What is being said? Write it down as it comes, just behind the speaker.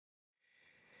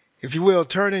If you will,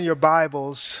 turn in your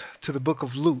Bibles to the book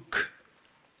of Luke.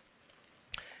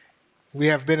 We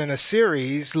have been in a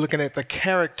series looking at the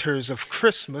characters of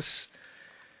Christmas,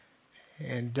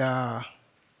 and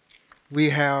we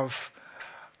have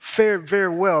fared very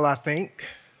well, I think,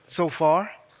 so far.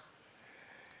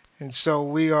 And so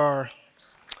we are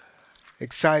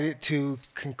excited to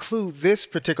conclude this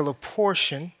particular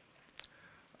portion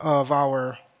of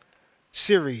our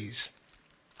series.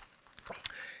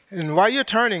 And while you're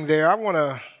turning there, I want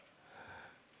to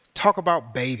talk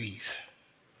about babies.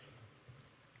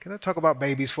 Can I talk about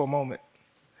babies for a moment?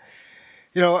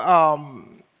 You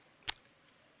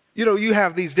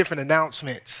have these different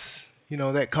announcements,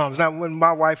 that comes. Now, when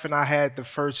my wife and I had the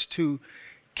first two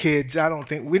kids,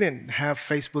 we didn't have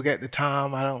Facebook at the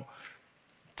time. I don't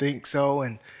think so.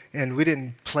 And we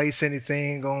didn't place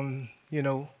anything on,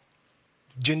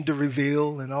 gender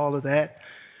reveal and all of that.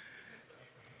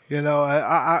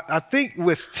 I think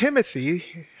with Timothy,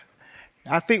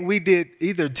 I think we did,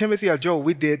 either Timothy or Joe,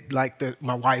 we did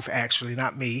my wife actually,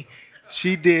 not me.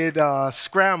 She did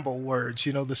scramble words,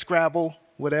 the Scrabble,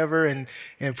 whatever, and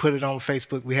put it on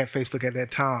Facebook. We had Facebook at that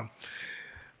time.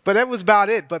 But that was about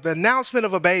it. But the announcement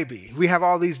of a baby, we have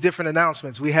all these different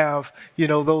announcements. We have,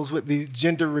 those with the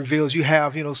gender reveals. You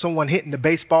have, someone hitting the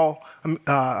baseball,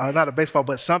 not a baseball,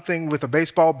 but something with a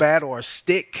baseball bat or a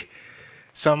stick.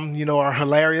 Some, are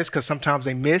hilarious because sometimes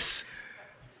they miss.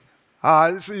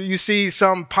 So you see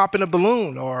some popping a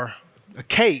balloon or a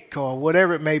cake or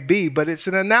whatever it may be, but it's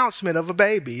an announcement of a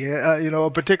baby, a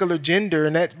particular gender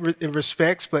in that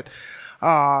respects. But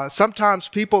sometimes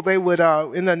people, they would,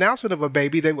 in the announcement of a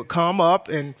baby, they would come up,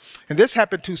 and this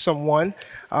happened to someone.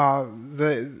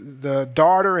 The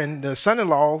daughter and the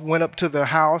son-in-law went up to the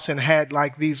house and had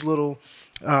these little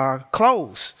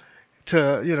clothes.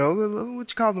 To, what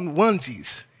you call them,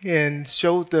 onesies, and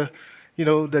showed the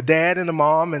dad and the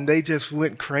mom, and they just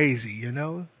went crazy,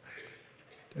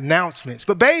 announcements.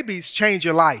 But babies change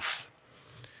your life.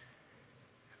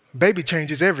 Baby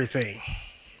changes everything.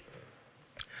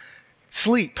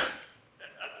 Sleep.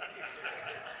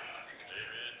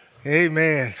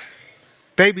 Amen.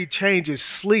 Baby changes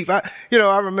sleep. I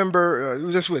remember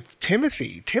just with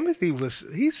Timothy.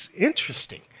 He's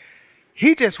interesting.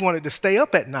 He just wanted to stay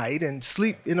up at night and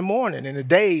sleep in the morning and the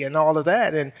day and all of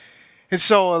that. And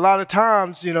so a lot of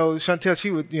times, Chantel,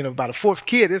 she would, about a fourth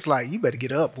kid, it's like, you better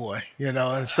get up, boy,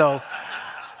 And so,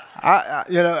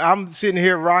 I'm sitting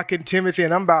here rocking Timothy,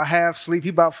 and I'm about half asleep. He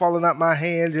about falling out my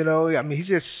hands, he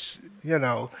just,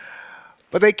 But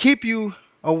they keep you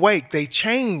awake. They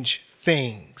change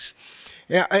things.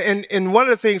 Yeah, and one of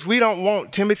the things we don't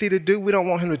want Timothy to do, we don't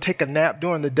want him to take a nap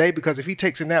during the day, because if he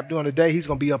takes a nap during the day, he's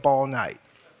going to be up all night.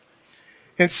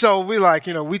 And so we're like,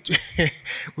 we're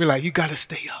like, you got to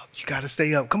stay up. You got to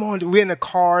stay up. Come on. We're in the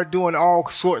car doing all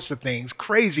sorts of things,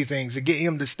 crazy things to get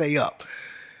him to stay up.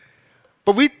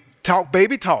 But we talk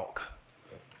baby talk.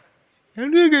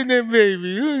 And look at that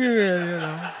baby. Look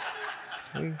at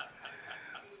that,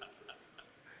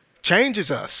 Changes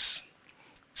us.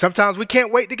 Sometimes we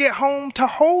can't wait to get home to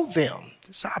hold them.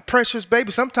 It's our precious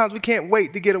baby. Sometimes we can't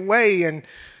wait to get away and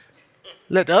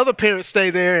let the other parents stay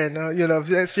there. And, if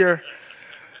that's your,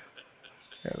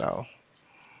 Our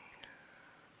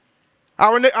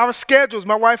schedules,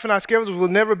 my wife and our schedules will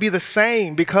never be the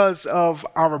same because of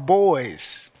our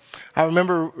boys. I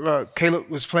remember Caleb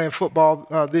was playing football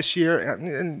this year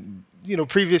and,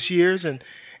 previous years and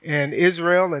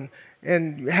Israel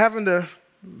and having to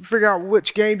figure out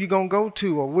which game you're going to go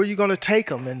to or where you're going to take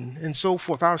them and so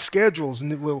forth. Our schedules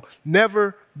will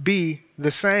never be the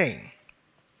same.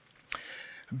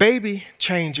 Baby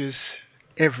changes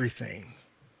everything.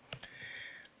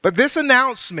 But this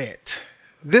announcement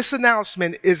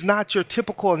is not your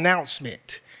typical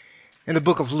announcement in the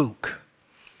book of Luke.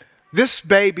 This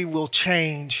baby will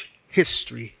change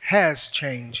history, has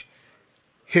changed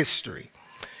history.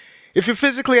 If you're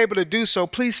physically able to do so,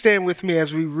 please stand with me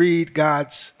as we read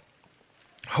God's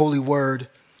holy word.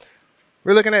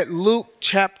 We're looking at Luke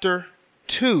chapter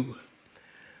 2.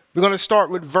 We're going to start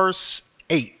with verse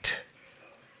 8.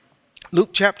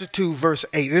 Luke chapter 2, verse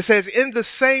 8. It says, "In the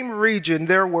same region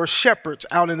there were shepherds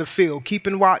out in the field,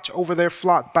 keeping watch over their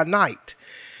flock by night.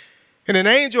 And an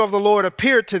angel of the Lord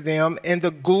appeared to them, and the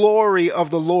glory of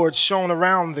the Lord shone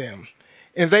around them.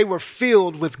 And they were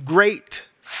filled with great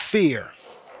fear."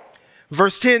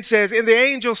 Verse 10 says, "And the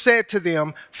angel said to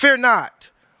them, 'Fear not,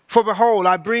 for behold,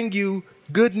 I bring you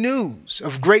good news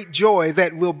of great joy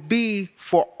that will be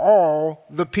for all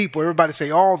the people.'" Everybody say,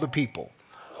 all the people.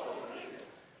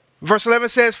 Verse 11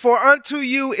 says, "For unto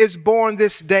you is born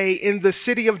this day in the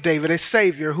city of David a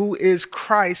Savior, who is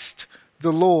Christ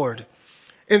the Lord.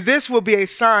 and this will be a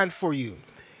sign for you.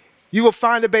 You will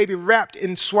find a baby wrapped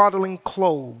in swaddling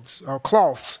clothes or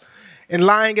cloths and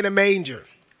lying in a manger.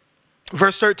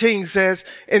 Verse 13 says,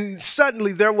 and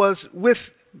suddenly there was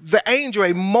with the angel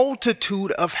a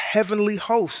multitude of heavenly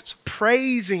hosts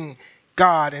praising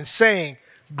God and saying,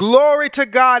 glory to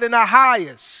God in the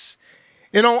highest,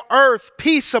 and on earth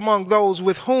peace among those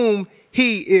with whom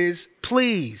he is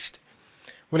pleased.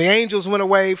 When the angels went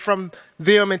away from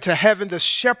them into heaven, the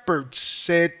shepherds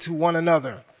said to one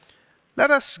another,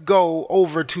 let us go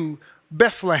over to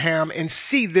Bethlehem and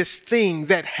see this thing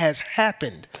that has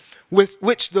happened, with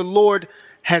which the Lord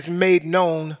has made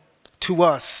known to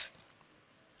us.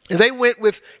 And they went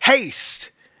with haste.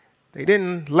 They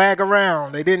didn't lag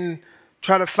around. They didn't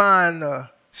try to find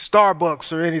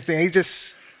Starbucks or anything. They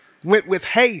just went with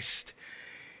haste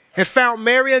and found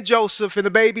Mary and Joseph and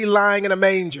the baby lying in a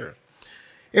manger.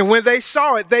 And when they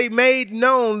saw it, they made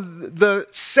known the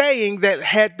saying that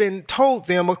had been told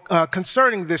them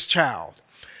concerning this child.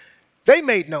 They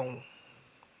made known.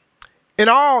 And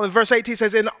all, in verse 18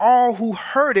 says, and all who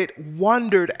heard it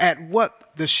wondered at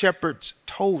what the shepherds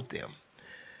told them.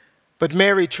 But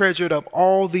Mary treasured up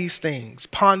all these things,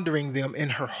 pondering them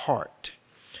in her heart.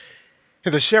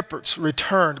 And the shepherds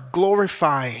returned,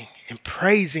 glorifying and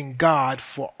praising God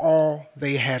for all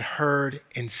they had heard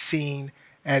and seen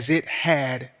as it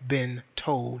had been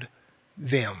told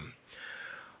them.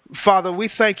 Father, we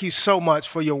thank you so much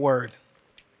for your word.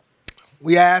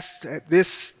 We ask at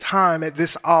this time, at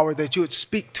this hour, that you would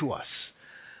speak to us.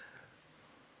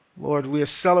 Lord, we are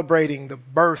celebrating the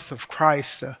birth of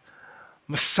Christ, the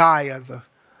Messiah, the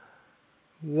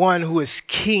one who is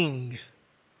King.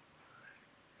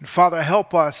 And Father,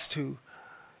 help us to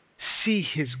see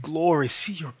his glory,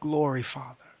 see your glory,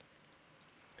 Father.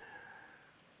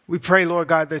 We pray, Lord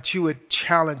God, that you would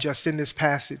challenge us in this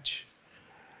passage.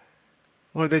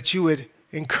 Lord, that you would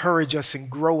encourage us and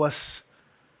grow us.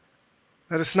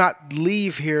 Let us not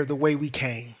leave here the way we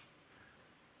came.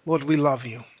 Lord, we love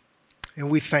you and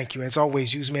we thank you. As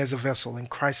always, use me as a vessel. In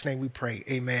Christ's name we pray.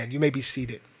 Amen. You may be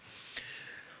seated.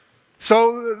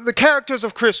 So the characters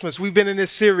of Christmas, we've been in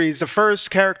this series. The first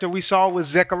character we saw was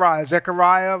Zechariah.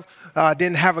 Zechariah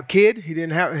didn't have a kid. He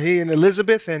and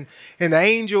Elizabeth, and the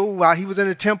angel, while he was in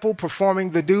the temple performing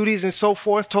the duties and so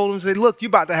forth, told him, say, look, you're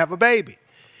about to have a baby.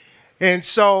 And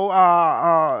so,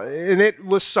 and it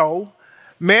was so.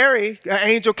 Mary, an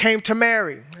angel came to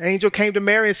Mary. An angel came to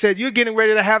Mary and said, you're getting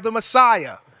ready to have the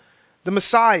Messiah. The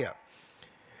Messiah.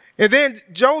 And then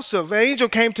Joseph, an angel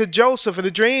came to Joseph in a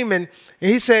dream, and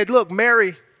he said, look,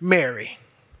 marry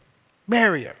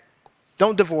her.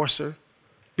 Don't divorce her,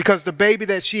 because the baby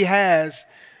that she has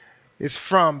is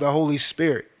from the Holy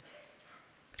Spirit.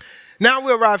 Now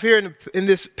we arrive here in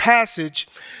this passage,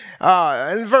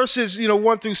 in verses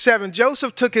 1 through 7.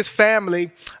 Joseph took his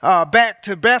family back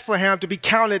to Bethlehem to be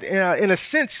counted in a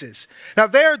census. Now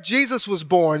there Jesus was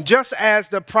born, just as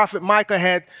the prophet Micah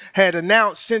had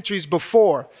announced centuries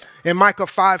before in Micah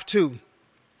 5:2.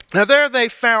 Now there they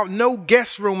found no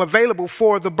guest room available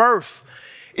for the birth.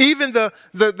 Even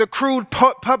the crude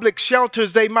public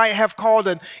shelters they might have called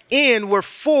an inn were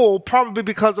full, probably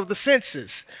because of the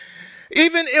census.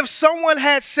 Even if someone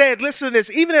had said, listen to this,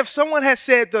 even if someone had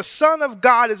said the Son of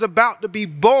God is about to be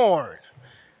born,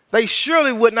 they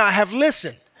surely would not have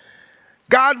listened.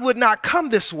 God would not come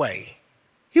this way.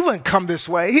 He wouldn't come this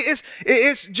way.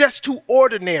 It's just too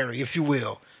ordinary, if you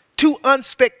will, too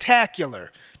unspectacular,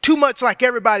 too much like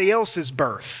everybody else's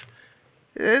birth.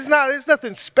 There's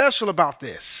nothing special about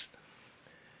this.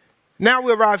 Now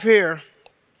we arrive here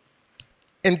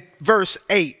in verse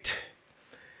 8.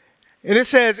 And it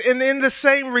says, and in the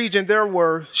same region there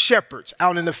were shepherds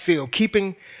out in the field,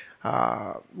 keeping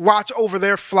watch over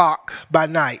their flock by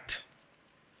night.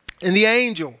 And the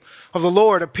angel of the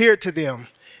Lord appeared to them,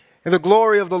 and the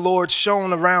glory of the Lord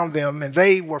shone around them, and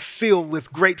they were filled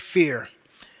with great fear.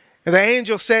 And the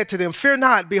angel said to them, fear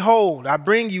not, behold, I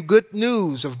bring you good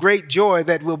news of great joy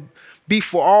that will be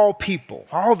for all people,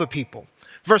 all the people.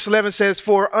 Verse 11 says,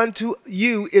 for unto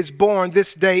you is born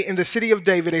this day in the city of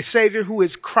David a Savior who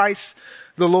is Christ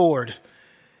the Lord.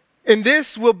 And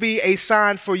this will be a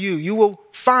sign for you. You will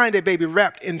find a baby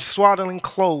wrapped in swaddling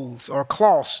clothes or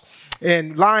cloths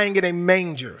and lying in a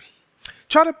manger.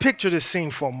 Try to picture this scene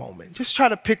for a moment. Just try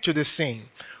to picture this scene.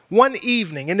 One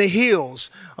evening in the hills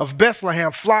of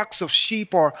Bethlehem, flocks of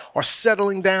sheep are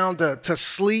settling down to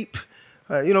sleep,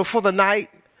 for the night.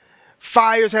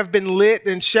 Fires have been lit,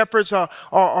 and shepherds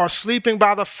are sleeping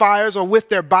by the fires or with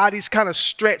their bodies kind of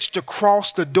stretched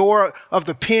across the door of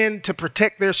the pen to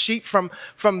protect their sheep from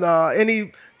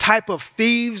any type of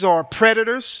thieves or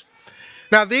predators.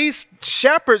 Now, these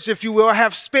shepherds, if you will,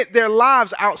 have spent their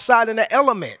lives outside in the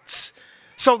elements.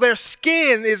 So their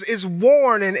skin is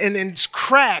worn and it's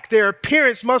cracked. Their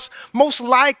appearance must most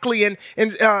likely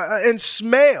and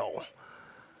smell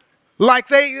like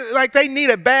they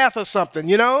need a bath or something,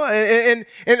 you know.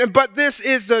 But this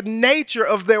is the nature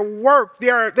of their work. They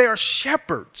are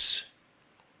shepherds.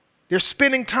 They're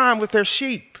spending time with their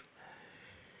sheep.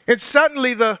 And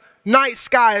suddenly the night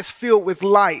sky is filled with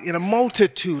light, and a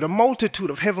multitude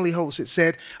of heavenly hosts, it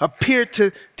said, appeared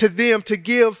to them to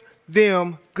give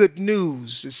them good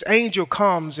news. This angel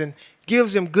comes and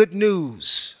gives them good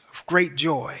news of great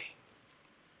joy.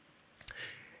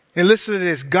 And listen to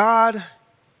this. God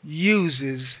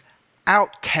uses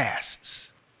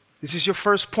outcasts. This is your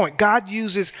first point. God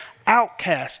uses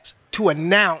outcasts to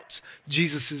announce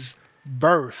Jesus'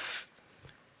 birth.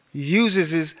 He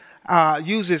uses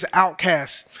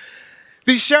outcasts.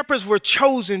 These shepherds were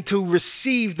chosen to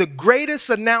receive the greatest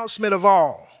announcement of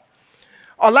all.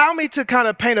 Allow me to kind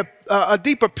of paint a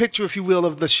deeper picture, if you will,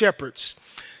 of the shepherds.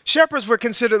 Shepherds were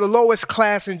considered the lowest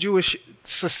class in Jewish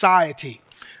society.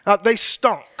 They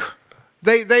stunk.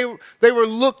 They were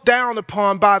looked down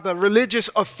upon by the religious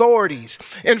authorities.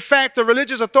 In fact, the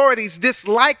religious authorities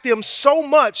disliked them so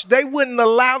much they wouldn't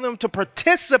allow them to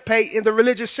participate in the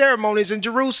religious ceremonies in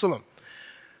Jerusalem.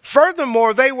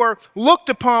 Furthermore, they were looked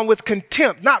upon with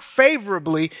contempt, not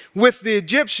favorably, with the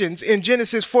Egyptians in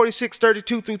Genesis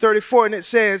 46:32 through 34. And it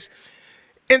says,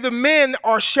 "And the men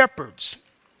are shepherds,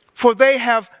 for they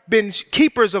have been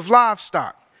keepers of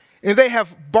livestock, and they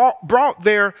have brought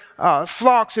their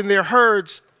flocks and their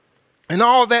herds and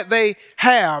all that they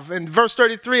have." In verse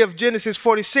 33 of Genesis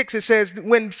 46, it says,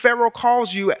 "When Pharaoh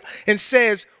calls you and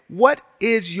says, 'What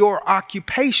is your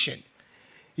occupation?'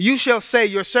 you shall say,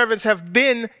 'Your servants have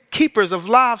been keepers of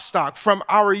livestock from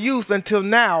our youth until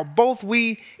now, both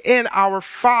we and our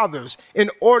fathers, in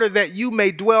order that you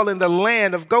may dwell in the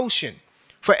land of Goshen.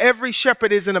 For every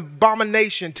shepherd is an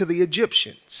abomination to the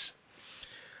Egyptians.'"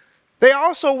 They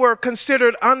also were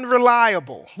considered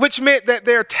unreliable, which meant that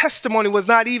their testimony was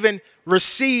not even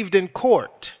received in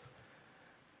court.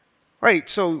 Right,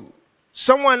 so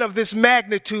someone of this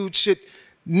magnitude should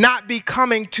not be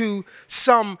coming to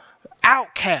some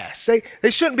outcasts. They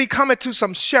shouldn't be coming to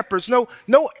some shepherds.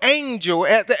 No angel,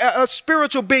 a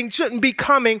spiritual being shouldn't be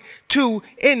coming to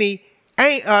any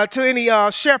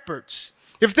shepherds.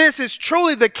 If this is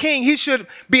truly the king, he should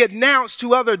be announced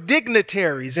to other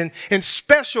dignitaries and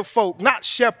special folk, not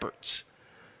shepherds.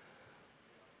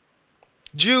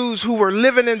 Jews who were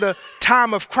living in the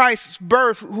time of Christ's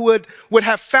birth who would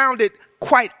have found it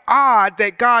quite odd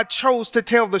that God chose to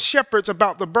tell the shepherds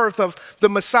about the birth of the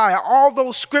Messiah.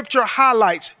 Although scripture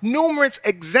highlights numerous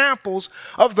examples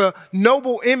of the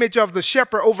noble image of the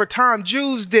shepherd over time,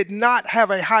 Jews did not have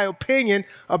a high opinion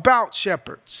about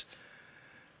shepherds.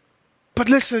 But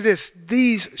listen to this.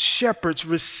 These shepherds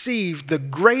received the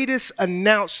greatest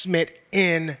announcement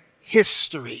in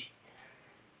history.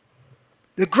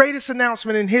 The greatest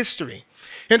announcement in history.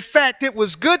 In fact, it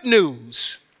was good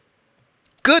news.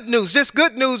 Good news. This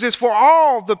good news is for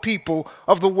all the people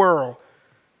of the world,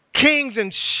 kings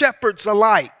and shepherds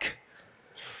alike.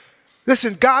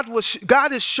 Listen, God was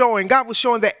showing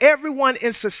that everyone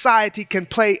in society can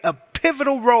play a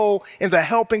pivotal role in the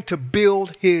helping to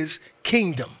build his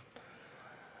kingdom.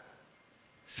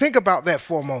 Think about that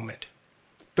for a moment.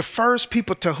 The first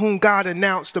people to whom God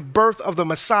announced the birth of the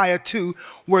Messiah to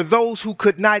were those who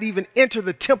could not even enter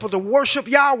the temple to worship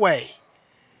Yahweh.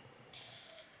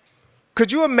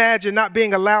 Could you imagine not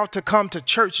being allowed to come to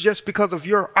church just because of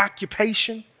your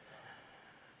occupation?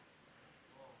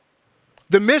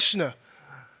 The Mishnah,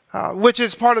 which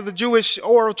is part of the Jewish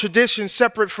oral tradition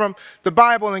separate from the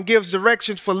Bible and gives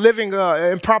directions for living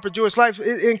in proper Jewish life,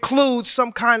 it includes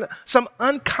some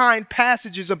unkind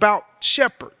passages about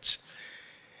shepherds.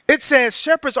 It says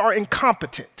shepherds are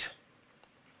incompetent,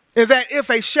 and that if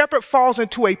a shepherd falls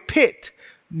into a pit,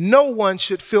 no one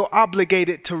should feel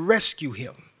obligated to rescue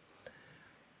him.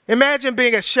 Imagine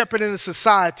being a shepherd in a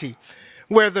society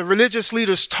where the religious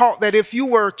leaders taught that if you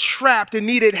were trapped and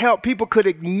needed help, people could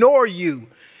ignore you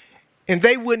and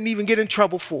they wouldn't even get in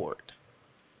trouble for it.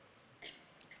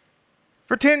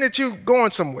 Pretend that you're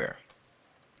going somewhere.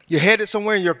 You're headed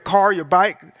somewhere in your car, your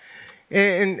bike,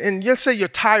 and just say your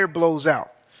tire blows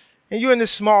out. And you're in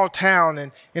this small town,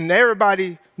 and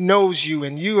everybody knows you,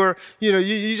 and you're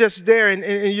just there, and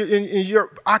in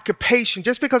your occupation,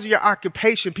 just because of your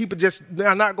occupation, people just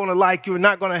are not going to like you and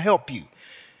not going to help you.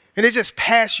 And they just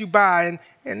pass you by,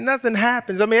 and nothing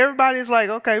happens. I mean, everybody's like,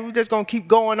 okay, we're just going to keep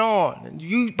going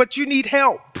on. But you need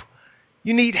help.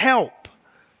 You need help.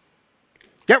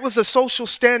 That was the social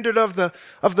standard of the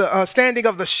standing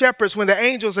of the shepherds when the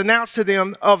angels announced to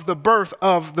them of the birth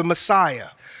of the Messiah.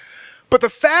 But the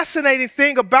fascinating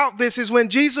thing about this is when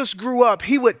Jesus grew up,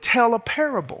 he would tell a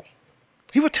parable.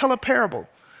 He would tell a parable.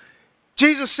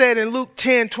 Jesus said in Luke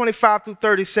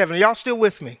 10:25-37, y'all still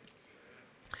with me?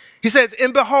 He says,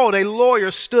 and behold, a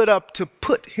lawyer stood up to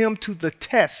put him to the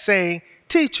test, saying,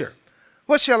 Teacher,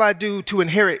 what shall I do to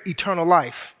inherit eternal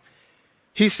life?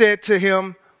 He said to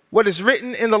him, what is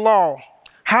written in the law?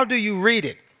 How do you read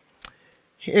it?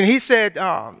 And he said,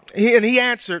 he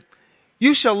answered,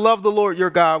 you shall love the Lord your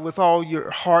God with all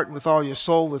your heart, with all your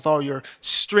soul, with all your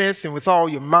strength, and with all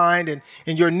your mind, and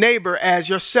your neighbor as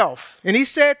yourself. And he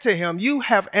said to him, you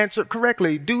have answered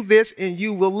correctly. Do this and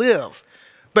you will live.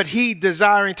 But he,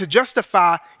 desiring to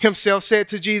justify himself, said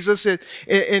to Jesus,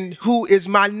 and who is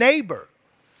my neighbor?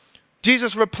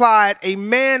 Jesus replied, a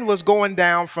man was going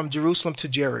down from Jerusalem to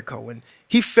Jericho, and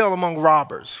he fell among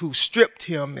robbers who stripped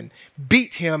him and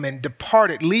beat him and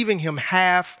departed, leaving him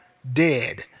half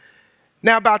dead.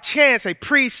 Now, by chance, a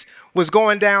priest was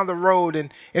going down the road,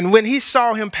 and when he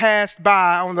saw him pass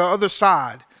by on the other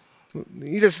side,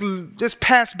 he just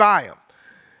passed by him.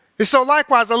 And so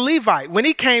likewise, a Levite, when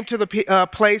he came to the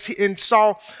place and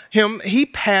saw him, he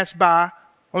passed by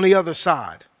on the other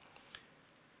side.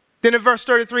 Then in verse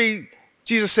 33,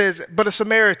 Jesus says, but a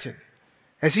Samaritan,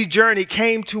 as he journeyed,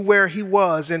 came to where he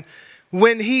was. And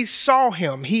when he saw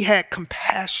him, he had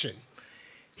compassion.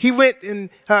 He went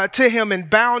to him and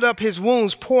bound up his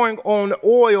wounds, pouring on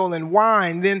oil and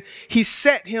wine. Then he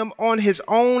set him on his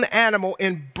own animal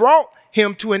and brought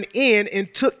him to an inn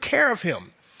and took care of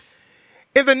him.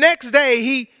 And the next day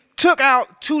he took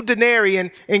out 2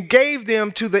 denarii and gave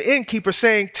them to the innkeeper,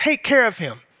 saying, take care of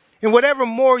him. And whatever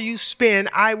more you spend,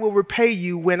 I will repay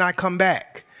you when I come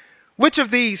back. Which of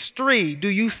these 3 do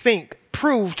you think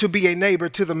proved to be a neighbor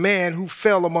to the man who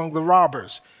fell among the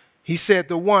robbers? He said,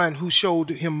 the one who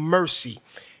showed him mercy.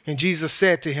 And Jesus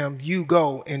said to him, you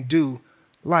go and do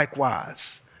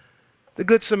likewise. The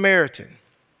Good Samaritan.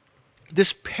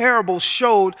 This parable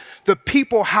showed the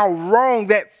people how wrong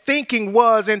that thinking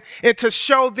was, and to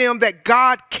show them that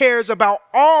God cares about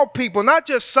all people, not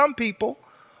just some people,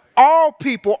 all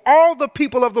the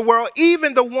people of the world,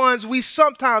 even the ones we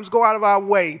sometimes go out of our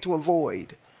way to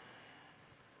avoid.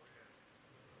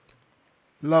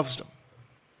 He loves them.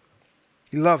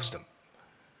 He loves them.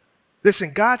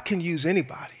 Listen, God can use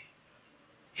anybody.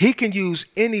 He can use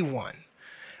anyone.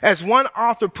 As one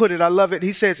author put it, I love it.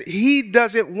 He says, he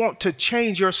doesn't want to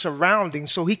change your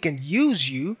surroundings so he can use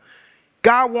you.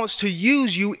 God wants to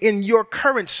use you in your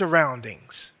current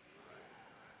surroundings.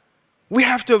 We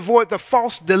have to avoid the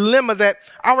false dilemma that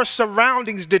our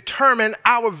surroundings determine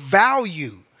our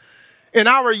value and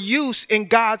our use in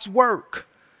God's work.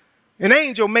 An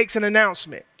angel makes an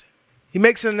announcement. He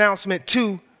makes an announcement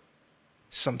to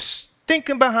some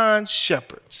stinking behind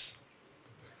shepherds.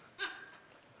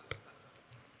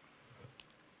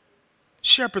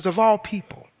 Shepherds of all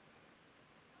people.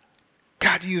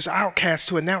 God used outcasts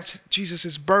to announce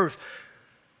Jesus' birth.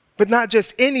 But not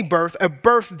just any birth, a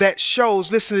birth that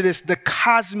shows, listen to this, the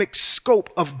cosmic scope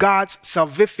of God's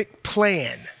salvific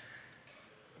plan.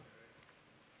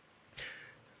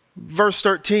 Verse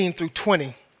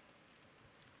 13-20.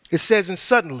 It says, and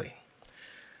suddenly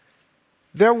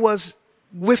there was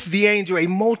with the angel a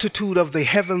multitude of the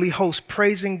heavenly host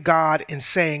praising God and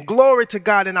saying, glory to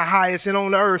God in the highest, and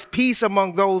on earth peace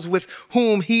among those with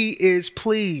whom he is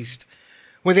pleased.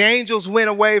 When the angels went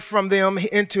away from them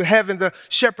into heaven, the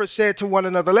shepherds said to one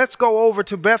another, let's go over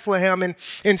to Bethlehem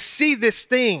and see this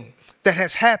thing that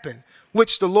has happened,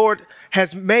 which the Lord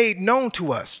has made known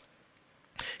to us.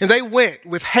 And they went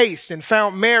with haste and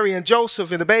found Mary and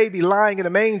Joseph and the baby lying in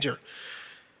a manger.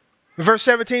 Verse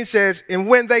 17 says, and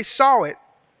when they saw it,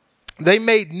 they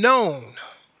made known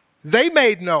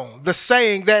the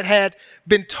saying that had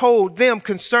been told them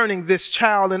concerning this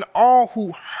child, and all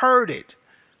who heard it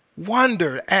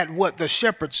wondered at what the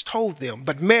shepherds told them.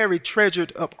 But Mary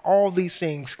treasured up all these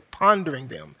things, pondering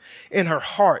them in her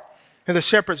heart. And the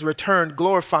shepherds returned,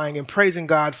 glorifying and praising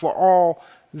God for all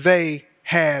they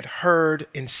had heard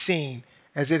and seen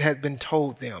as it had been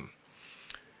told them.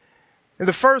 In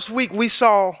the first week, we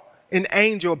saw an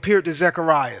angel appeared to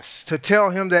Zacharias to tell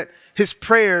him that his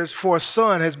prayers for a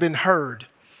son has been heard.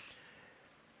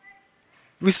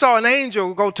 We saw an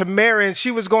angel go to Mary, and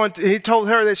he told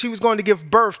her that she was going to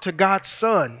give birth to God's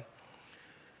son.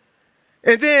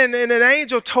 And then an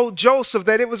angel told Joseph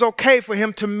that it was okay for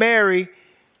him to marry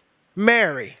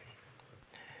Mary.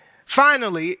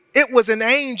 Finally, it was an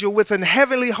angel with an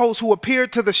heavenly host who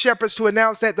appeared to the shepherds to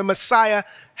announce that the Messiah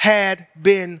had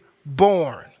been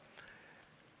born.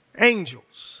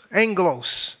 Angels,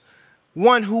 angelos,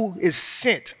 one who is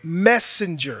sent,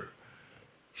 messenger,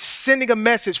 sending a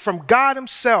message from God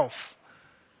himself.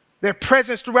 Their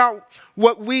presence throughout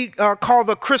what we call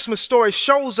the Christmas story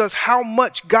shows us how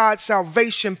much God's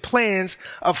salvation plans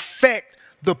affect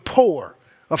the poor,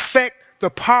 affect the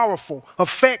powerful,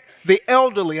 affect the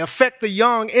elderly, affect the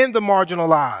young and the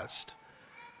marginalized.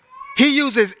 He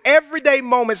uses everyday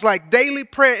moments like daily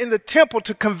prayer in the temple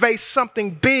to convey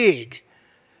something big.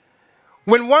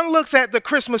 When one looks at the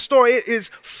Christmas story, it is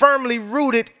firmly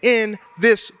rooted in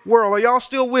this world. Are y'all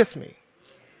still with me?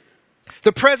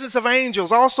 The presence of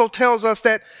angels also tells us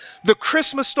that the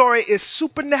Christmas story is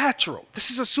supernatural.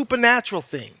 This is a supernatural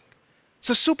thing. It's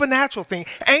a supernatural thing.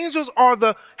 Angels are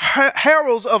the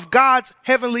heralds of God's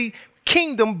heavenly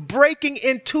kingdom breaking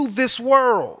into this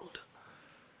world.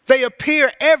 They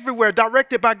appear everywhere,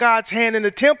 directed by God's hand in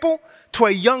the temple to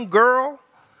a young girl,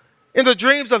 in the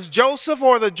dreams of Joseph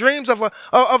or the dreams of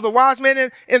the wise men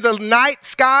in the night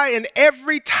sky. And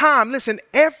every time, listen,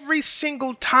 every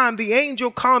single time the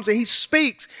angel comes and he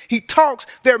speaks, he talks,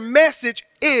 their message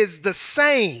is the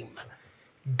same.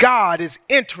 God is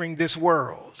entering this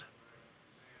world.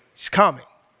 He's coming.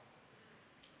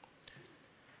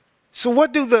 So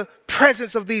what do the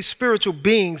presence of these spiritual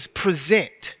beings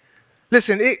present?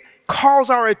 Listen, it calls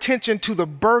our attention to the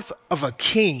birth of a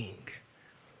king.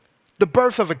 The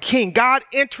birth of a king. God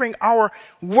entering our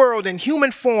world in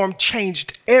human form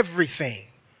changed everything.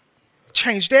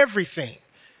 Changed everything.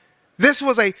 This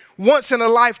was a once in a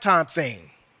lifetime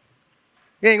thing.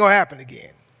 It ain't gonna happen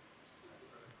again.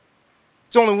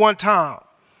 It's only one time.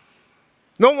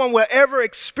 No one will ever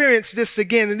experience this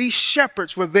again. And these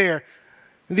shepherds were there.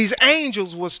 And these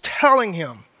angels was telling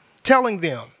them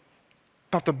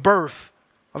about the birth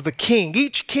of the king.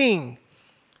 Each king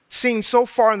seen so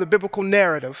far in the biblical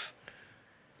narrative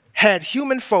had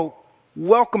human folk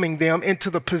welcoming them into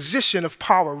the position of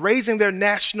power, raising their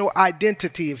national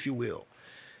identity, if you will.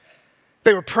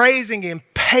 They were praising and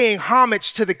paying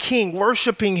homage to the king,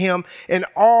 worshiping him in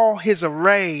all his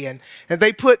array. And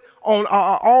they put on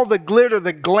all the glitter,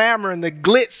 the glamour, and the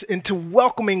glitz into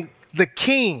welcoming the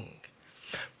king.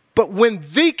 But when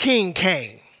the king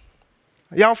came,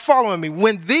 y'all following me?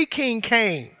 When the king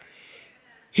came,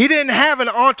 he didn't have an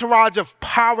entourage of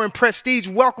power and prestige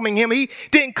welcoming him. He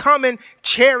didn't come in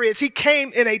chariots. He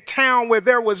came in a town where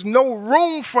there was no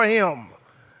room for him.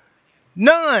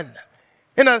 None.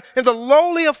 In the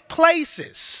lowly of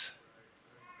places.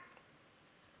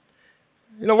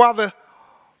 You know, while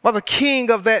the king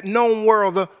of that known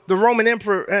world, the Roman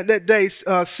emperor at that day,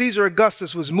 Caesar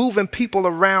Augustus, was moving people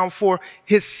around for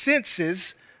his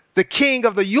census, the king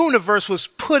of the universe was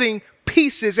putting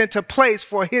pieces into place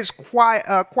for his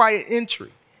quiet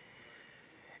entry.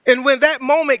 And when that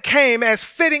moment came, as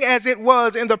fitting as it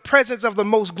was in the presence of the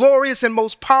most glorious and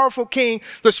most powerful king,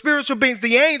 the spiritual beings,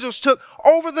 the angels, took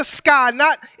over the sky.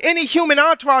 Not any human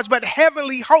entourage, but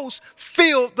heavenly hosts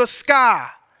filled the sky.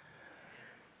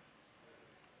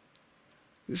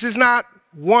 This is not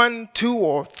 1, 2,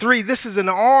 or 3. This is an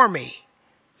army.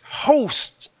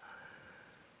 Hosts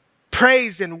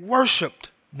praised and worshiped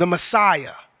the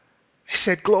Messiah. He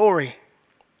said, glory,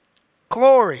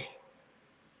 glory,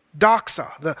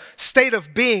 doxa, the state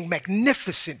of being,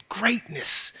 magnificent,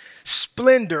 greatness,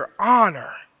 splendor,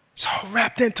 honor. It's all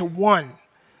wrapped into one.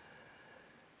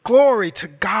 Glory to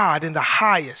God in the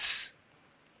highest,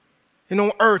 and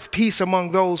on earth peace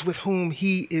among those with whom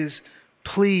he is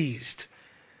pleased.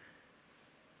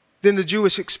 Then the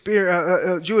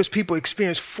Jewish people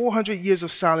experienced 400 years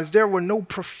of silence. There were no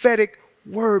prophetic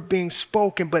word being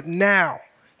spoken, but now,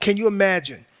 can you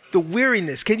imagine the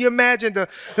weariness? Can you imagine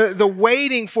the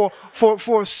waiting for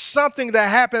something to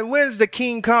happen? When's the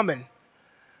king coming?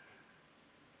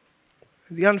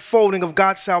 The unfolding of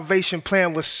God's salvation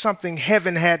plan was something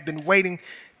heaven had been waiting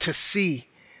to see.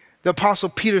 The Apostle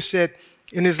Peter said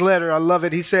in his letter, I love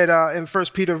it, he said in 1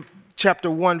 Peter chapter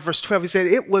 1, verse 12, he said,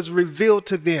 it was revealed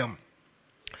to them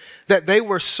that they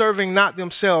were serving not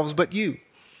themselves, but you,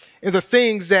 in the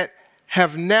things that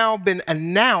have now been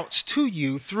announced to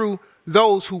you through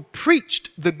those who preached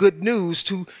the good news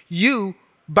to you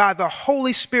by the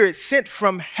Holy Spirit sent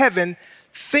from heaven,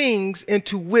 things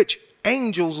into which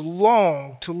angels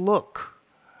long to look.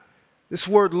 This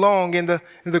word long in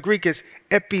the Greek is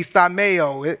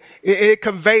epithymeo. It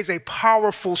conveys a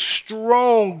powerful,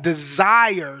 strong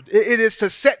desire. It is to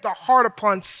set the heart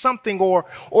upon something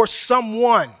or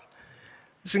someone.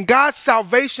 Listen, God's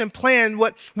salvation plan,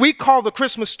 what we call the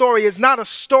Christmas story, is not a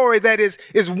story that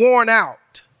is worn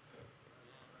out.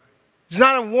 It's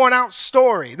not a worn out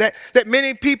story that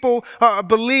many people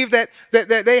believe that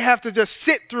they have to just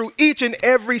sit through each and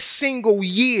every single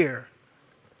year.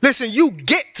 Listen, you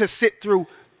get to sit through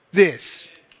this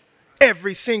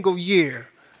every single year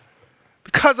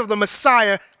because of the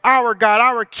Messiah, our God,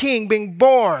 our King being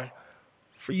born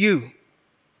for you,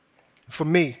 for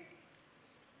me.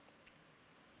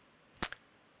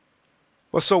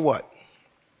 Well, so what?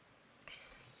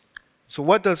 So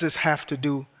what does this have to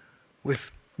do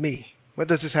with me? What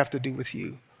does this have to do with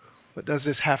you? What does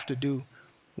this have to do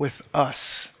with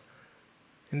us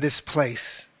in this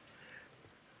place?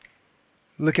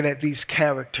 Looking at these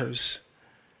characters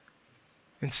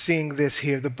and seeing this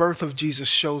here, the birth of Jesus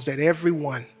shows that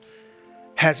everyone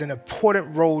has an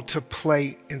important role to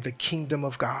play in the kingdom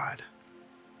of God.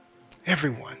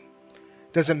 Everyone.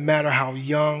 Doesn't matter how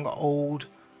young, old,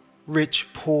 rich,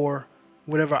 poor,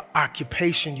 whatever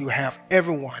occupation you have,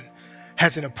 everyone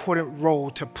has an important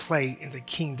role to play in the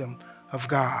kingdom of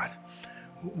God.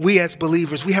 We as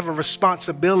believers, we have a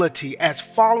responsibility as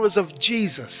followers of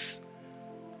Jesus.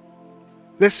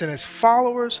 Listen, as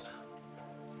followers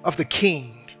of the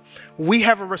King, we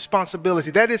have a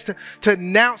responsibility. That is to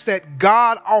announce that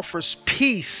God offers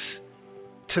peace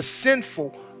to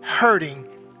sinful, hurting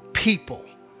people.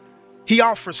 He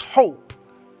offers hope.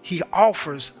 He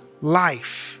offers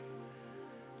life.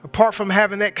 Apart from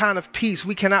having that kind of peace,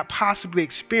 we cannot possibly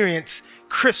experience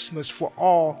Christmas for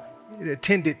all it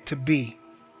intended to be.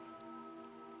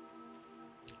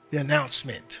 The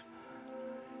announcement.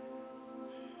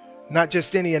 Not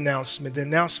just any announcement, the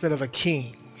announcement of a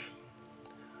king.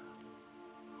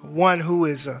 One who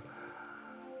was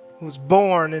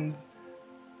born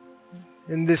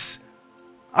in this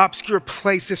obscure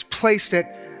place, this place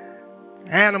that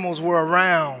animals were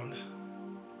around.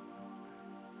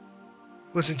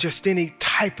 Wasn't just any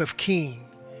type of king.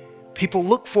 People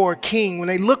look for a king. When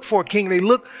they look for a king, they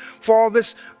look for all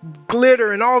this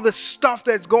glitter and all this stuff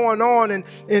that's going on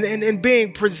and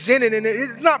being presented. And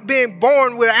it's not being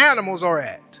born where animals are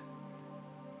at.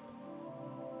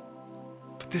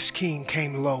 But this king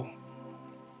came low.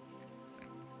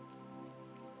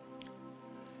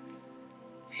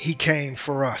 He came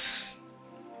for us.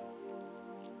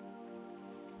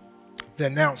 The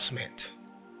announcement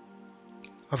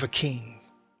of a king.